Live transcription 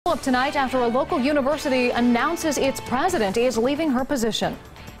up tonight after a local university announces its president is leaving her position.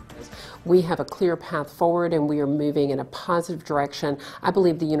 We have a clear path forward and we are moving in a positive direction. I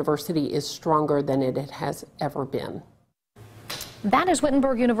believe the university is stronger than it has ever been. That is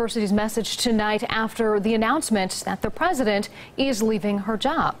Wittenberg University's message tonight after the announcement that the president is leaving her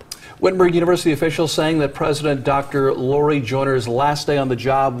job. Wittenberg University officials saying that President Dr. Lori Joyner's last day on the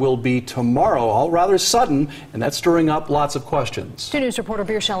job will be tomorrow, all rather sudden, and that's stirring up lots of questions. 2 News reporter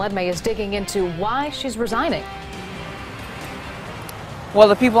Birshal Edmei is digging into why she's resigning. Well,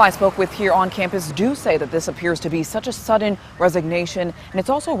 the people I spoke with here on campus do say that this appears to be such a sudden resignation, and it's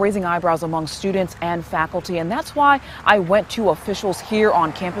also raising eyebrows among students and faculty. And that's why I went to officials here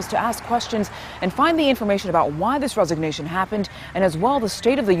on campus to ask questions and find the information about why this resignation happened and as well the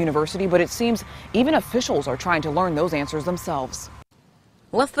state of the university. But it seems even officials are trying to learn those answers themselves.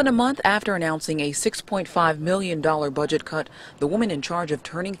 Less than a month after announcing a $6.5 million budget cut, the woman in charge of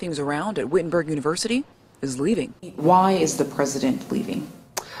turning things around at Wittenberg University is leaving. Why is the president leaving?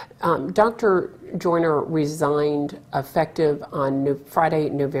 Dr. Joyner resigned effective on Friday,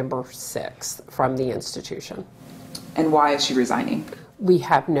 November 6th from the institution. And why is she resigning? We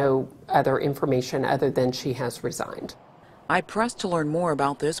have no other information other than she has resigned. I pressed to learn more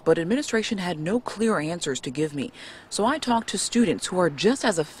about this, but administration had no clear answers to give me. So I talked to students who are just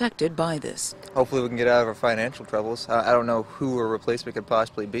as affected by this. Hopefully we can get out of our financial troubles. I don't know who a replacement could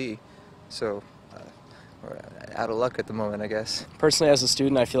possibly be, so we're out of luck at the moment, I guess. Personally, as a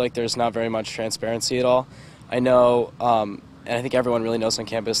student, I feel like there's not very much transparency at all. I know, and I think everyone really knows on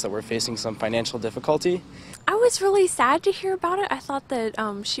campus that we're facing some financial difficulty. I was really sad to hear about it. I thought that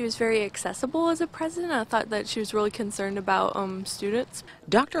she was very accessible as a president. I thought that she was really concerned about students.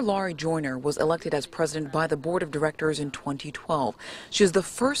 Dr. Lori Joyner was elected as president by the board of directors in 2012. She is the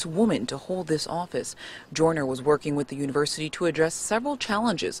first woman to hold this office. Joyner was working with the university to address several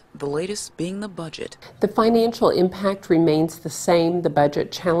challenges, the latest being the budget. The financial impact remains the same. The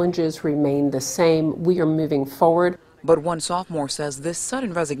budget challenges remain the same. We are moving forward. But one sophomore says this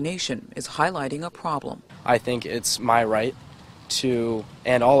sudden resignation is highlighting a problem. I think it's my right to,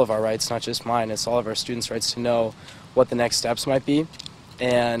 and all of our rights, not just mine, it's all of our students' rights to know what the next steps might be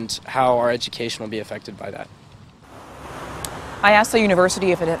and how our education will be affected by that. I asked the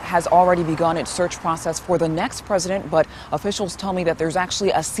university if it has already begun its search process for the next president, but officials tell me that there's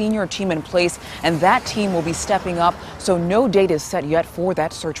actually a senior team in place and that team will be stepping up, so no date is set yet for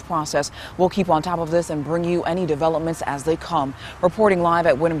that search process. We'll keep on top of this and bring you any developments as they come. Reporting live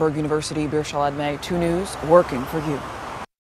at Wittenberg University, Birshal Edmei, 2 News, working for you.